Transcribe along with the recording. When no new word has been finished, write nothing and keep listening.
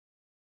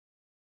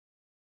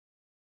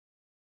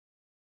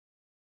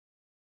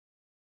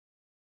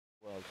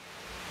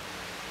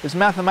This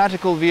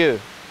mathematical view,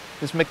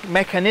 this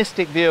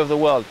mechanistic view of the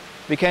world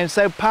became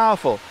so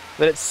powerful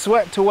that it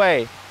swept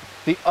away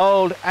the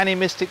old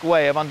animistic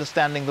way of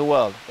understanding the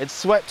world. It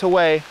swept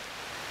away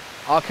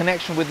our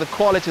connection with the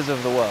qualities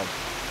of the world.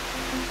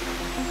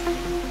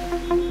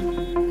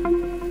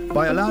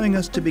 By allowing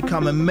us to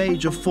become a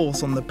major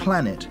force on the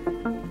planet,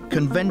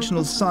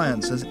 conventional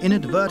science has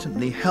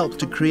inadvertently helped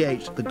to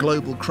create the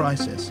global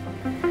crisis.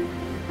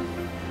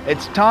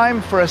 It's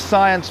time for a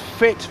science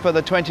fit for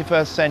the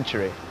 21st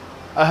century,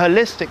 a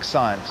holistic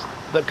science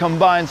that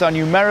combines our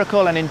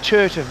numerical and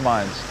intuitive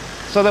minds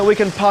so that we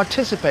can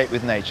participate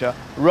with nature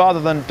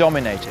rather than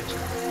dominate it.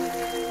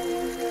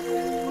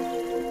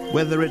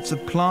 Whether it's a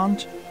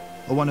plant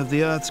or one of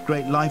the Earth's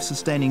great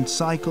life-sustaining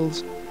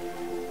cycles,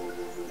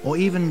 or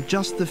even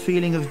just the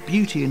feeling of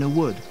beauty in a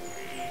wood,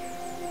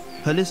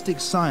 holistic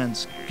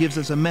science gives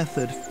us a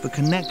method for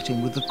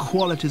connecting with the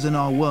qualities in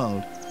our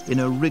world in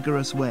a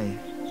rigorous way.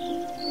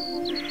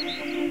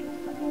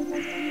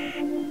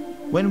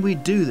 When we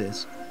do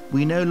this,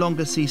 we no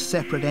longer see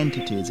separate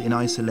entities in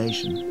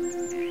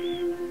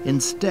isolation.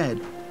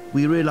 Instead,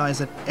 we realize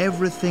that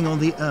everything on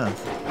the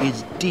Earth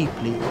is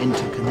deeply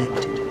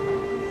interconnected.